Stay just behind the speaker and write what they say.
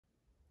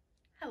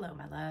Hello,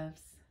 my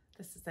loves.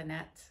 This is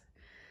Annette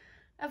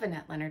of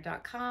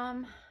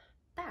AnnetteLeonard.com,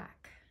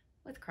 back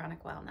with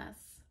Chronic Wellness.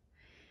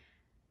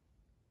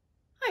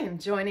 I am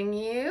joining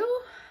you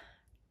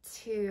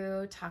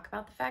to talk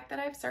about the fact that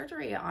I have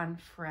surgery on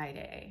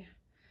Friday.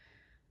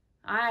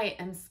 I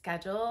am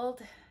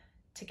scheduled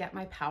to get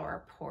my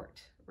PowerPort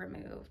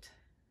removed.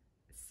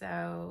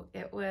 So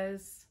it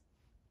was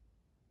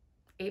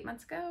 8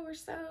 months ago or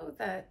so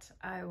that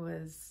I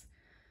was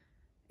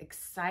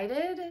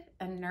excited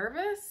and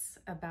nervous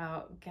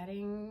about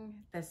getting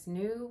this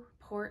new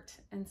port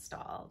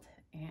installed,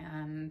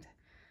 and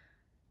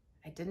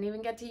I didn't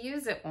even get to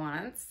use it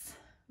once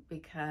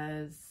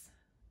because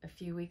a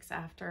few weeks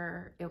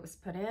after it was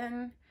put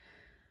in,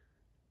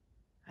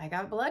 I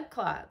got blood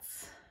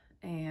clots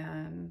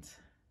and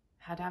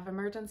had to have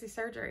emergency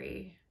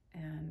surgery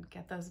and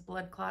get those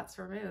blood clots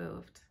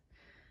removed.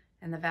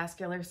 And the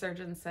vascular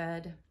surgeon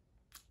said,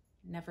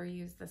 never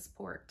use this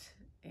port.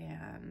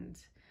 And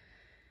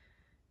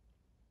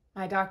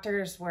my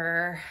doctors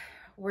were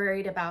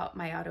worried about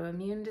my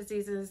autoimmune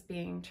diseases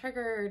being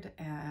triggered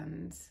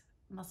and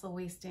muscle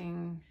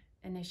wasting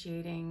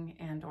initiating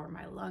and or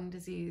my lung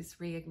disease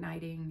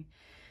reigniting.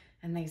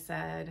 And they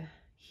said,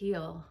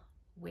 heal,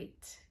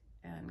 wait,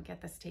 and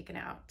get this taken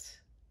out.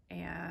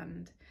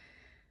 And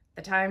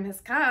the time has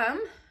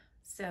come.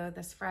 So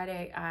this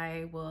Friday,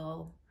 I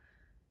will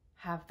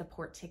have the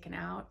port taken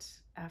out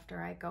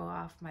after I go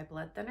off my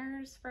blood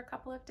thinners for a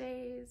couple of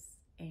days.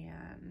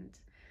 And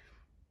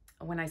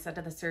when I said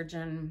to the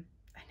surgeon,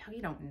 I know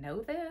you don't know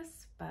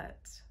this,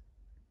 but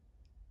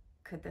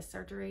could this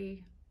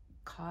surgery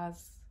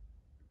cause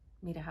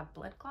me to have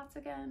blood clots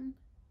again?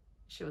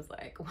 She was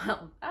like,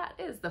 well, that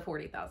is the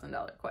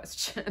 $40,000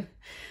 question. And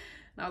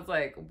I was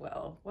like,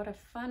 well, what a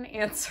fun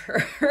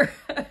answer.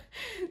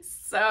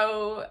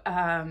 So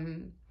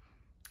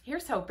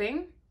here's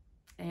hoping.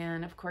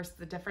 And of course,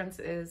 the difference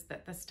is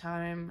that this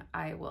time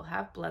I will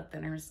have blood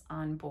thinners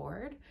on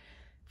board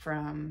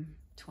from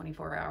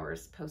 24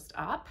 hours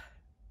post-op.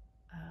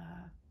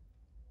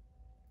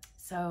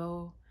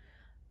 So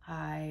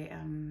I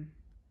am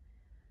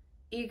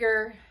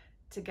eager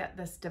to get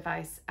this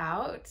device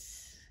out,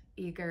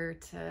 eager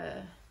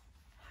to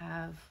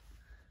have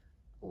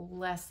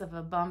less of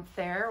a bump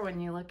there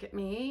when you look at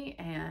me,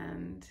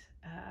 and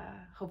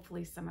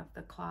hopefully some of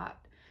the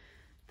clot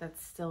that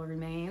still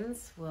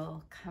remains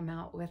will come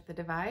out with the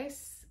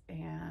device,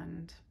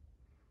 and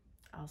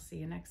I'll see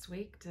you next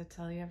week to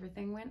tell you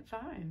everything went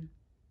fine.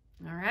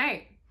 All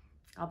right.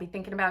 I'll be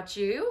thinking about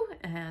you,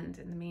 and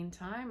in the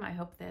meantime, I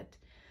hope that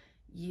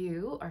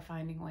you are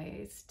finding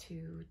ways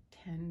to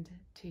tend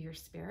to your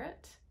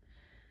spirit.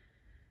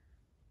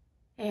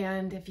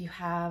 And if you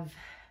have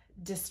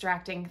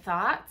distracting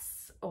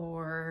thoughts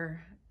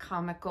or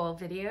comical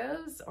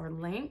videos or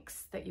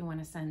links that you want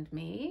to send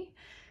me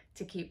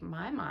to keep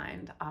my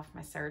mind off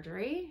my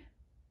surgery,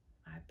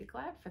 I'd be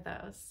glad for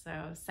those.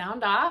 So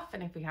sound off,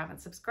 and if you haven't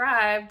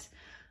subscribed,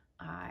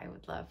 I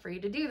would love for you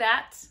to do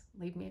that.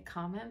 Leave me a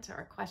comment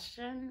or a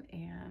question,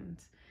 and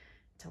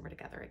until we're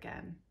together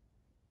again,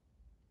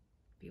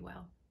 be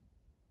well.